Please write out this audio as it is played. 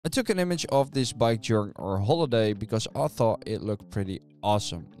took an image of this bike during our holiday because I thought it looked pretty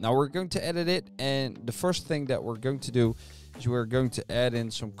awesome. Now we're going to edit it, and the first thing that we're going to do is we're going to add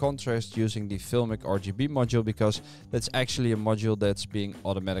in some contrast using the Filmic RGB module, because that's actually a module that's being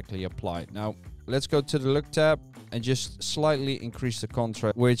automatically applied. Now let's go to the look tab and just slightly increase the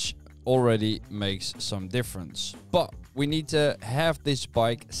contrast, which already makes some difference. But we need to have this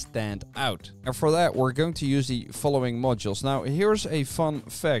bike stand out, and for that we're going to use the following modules. Now here's a fun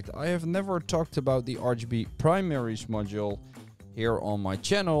fact: I have never talked about the RGB Primaries module here on my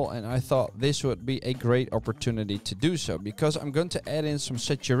channel, and I thought this would be a great opportunity to do so, because I'm going to add in some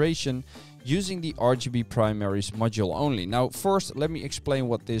saturation using the RGB Primaries module only. Now first, let me explain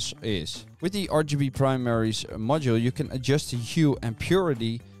what this is. With the RGB Primaries module, you can adjust the hue and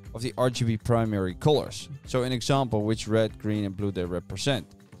purity of the RGB primary colors. So an example, which red, green and blue they represent,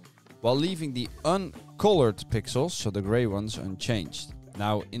 while leaving the uncolored pixels, so the gray ones, unchanged.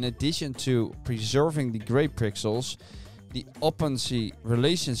 Now in addition to preserving the gray pixels, the opacity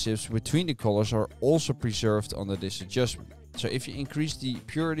relationships between the colors are also preserved under this adjustment. So if you increase the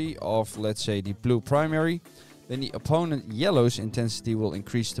purity of, let's say, the blue primary, then the opponent yellow's intensity will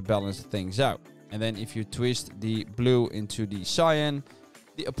increase to balance things out. And then if you twist the blue into the cyan,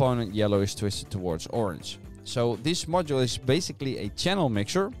 the opponent yellow is twisted towards orange. So this module is basically a channel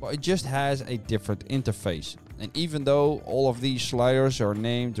mixer, but it just has a different interface. And even though all of these sliders are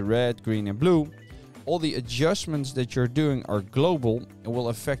named red, green and blue, all the adjustments that you're doing are global and will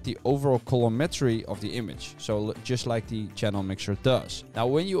affect the overall colorimetry of the image. So just like the channel mixer does. Now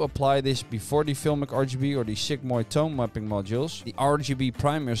when you apply this before the Filmic RGB or the Sigmoid tone mapping modules, the RGB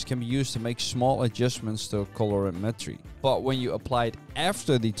primers can be used to make small adjustments to colorimetry. But when you apply it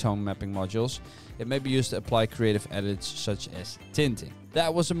after the tone mapping modules, it may be used to apply creative edits such as tinting.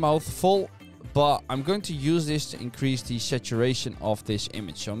 That was a mouthful, but I'm going to use this to increase the saturation of this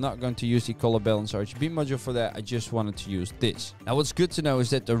image. So I'm not going to use the color balance RGB module for that. I just wanted to use this. Now what's good to know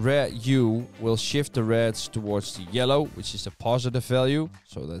is that the red hue will shift the reds towards the yellow, which is the positive value.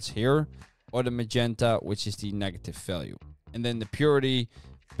 So that's here. Or the magenta, which is the negative value. And then the purity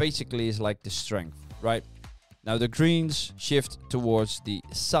basically is like the strength, right? Now the greens shift towards the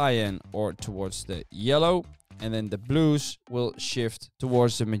cyan or towards the yellow. And then the blues will shift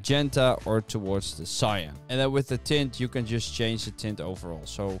towards the magenta or towards the cyan. And then with the tint, you can just change the tint overall.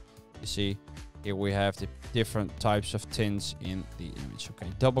 So you see here we have the different types of tints in the image.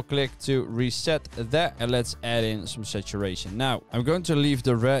 Okay, double click to reset that, and let's add in some saturation. Now I'm going to leave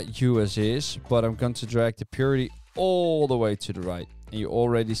the red hue as is, but I'm going to drag the purity all the way to the right. And you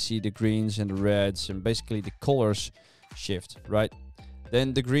already see the greens and the reds and basically the colors shift, right?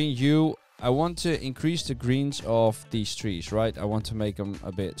 Then the green hue, I want to increase the greens of these trees, right? I want to make them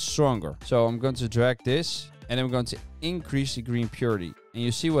a bit stronger. So I'm going to drag this and I'm going to increase the green purity. And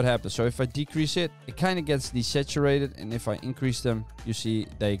you see what happens. So if I decrease it, it kind of gets desaturated. And if I increase them, you see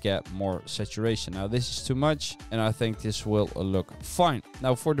they get more saturation. Now this is too much, and I think this will look fine.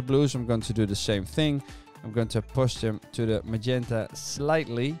 Now for the blues, I'm going to do the same thing. I'm going to push them to the magenta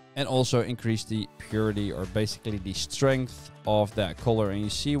slightly and also increase the purity, or basically the strength of that color. And you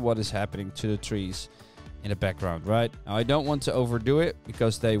see what is happening to the trees in the background, right? Now I don't want to overdo it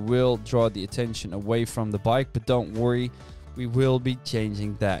because they will draw the attention away from the bike, but don't worry, we will be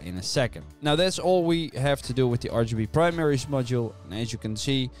changing that in a second. Now that's all we have to do with the RGB Primaries module. And as you can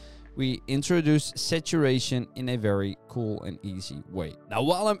see, we introduced saturation in a very cool and easy way. Now,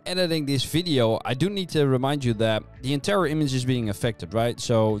 while I'm editing this video, I do need to remind you that the entire image is being affected, right?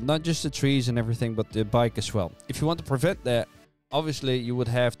 So not just the trees and everything, but the bike as well. If you want to prevent that, obviously you would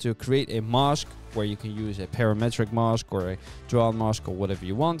have to create a mask where you can use a parametric mask or a drawn mask or whatever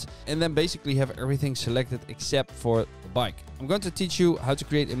you want, and then basically have everything selected except for the bike. I'm going to teach you how to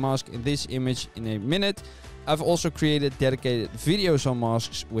create a mask in this image in a minute. I've also created dedicated videos on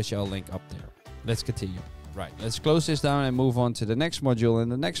masks, which I'll link up there. Let's continue. Right, let's close this down and move on to the next module.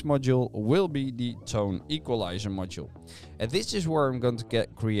 And the next module will be the Tone Equalizer module. And this is where I'm going to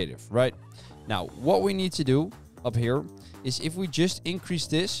get creative, right? Now, what we need to do up here is if we just increase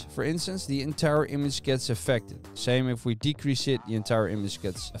this, for instance, the entire image gets affected. Same if we decrease it, the entire image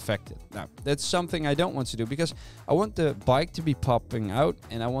gets affected. Now, that's something I don't want to do because I want the bike to be popping out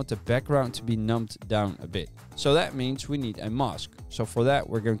and I want the background to be numbed down a bit. So that means we need a mask. So for that,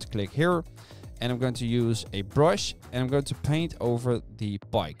 we're going to click here and I'm going to use a brush and I'm going to paint over the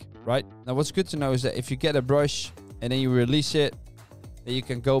bike, right? Now, what's good to know is that if you get a brush and then you release it, then you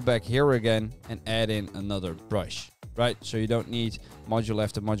can go back here again and add in another brush, right? So you don't need module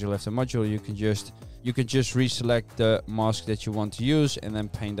after module after module. You can just reselect the mask that you want to use and then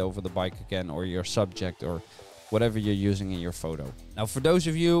paint over the bike again, or your subject, or whatever you're using in your photo. Now, for those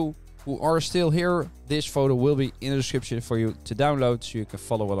of you who are still here, this photo will be in the description for you to download so you can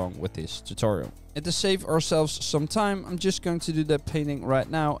follow along with this tutorial. And to save ourselves some time, I'm just going to do that painting right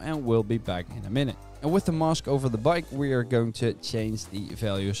now and we'll be back in a minute. And with the mask over the bike, we are going to change the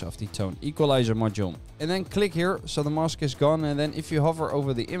values of the tone equalizer module. And then click here, so the mask is gone. And then if you hover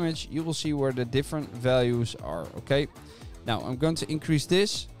over the image, you will see where the different values are, okay? Now I'm going to increase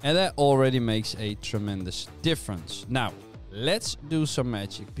this, and that already makes a tremendous difference. Now, let's do some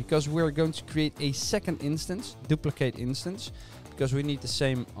magic, because we're going to create a second instance, duplicate instance, because we need the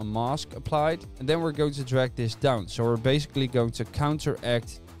same mask applied. And then we're going to drag this down. So we're basically going to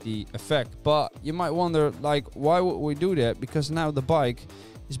counteract the effect. But you might wonder, like, why would we do that? Because now the bike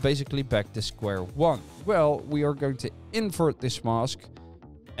is basically back to square one. Well, we are going to invert this mask,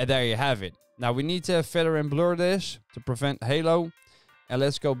 and there you have it. Now we need to feather and blur this to prevent halo. And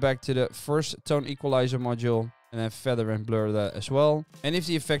let's go back to the first tone equalizer module and then feather and blur that as well. And if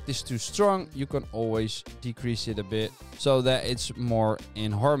the effect is too strong, you can always decrease it a bit so that it's more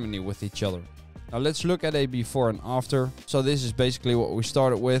in harmony with each other. Now let's look at a before and after. So this is basically what we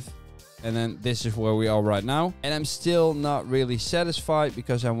started with. And then this is where we are right now. And I'm still not really satisfied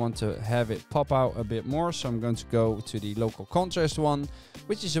because I want to have it pop out a bit more. So I'm going to go to the local contrast one,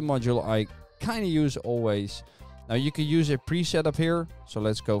 which is a module I kind of use always. Now you can use a preset up here. So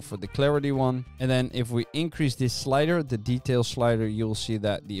let's go for the clarity one. And then if we increase this slider, the detail slider, you'll see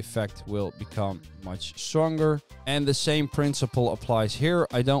that the effect will become much stronger. And the same principle applies here.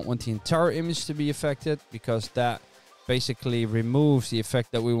 I don't want the entire image to be affected because that basically removes the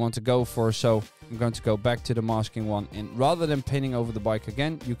effect that we want to go for. So I'm going to go back to the masking one. And rather than painting over the bike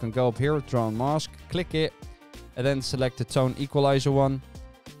again, you can go up here, draw on mask, click it, and then select the tone equalizer one.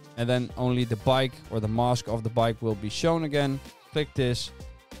 And then only the bike or the mask of the bike will be shown again. Click this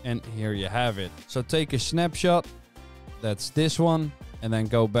and here you have it. So take a snapshot, that's this one, and then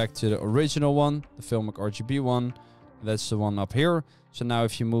go back to the original one, the Filmic RGB one. That's the one up here. So now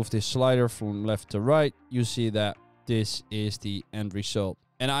if you move this slider from left to right, you see that this is the end result.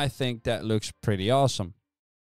 And I think that looks pretty awesome.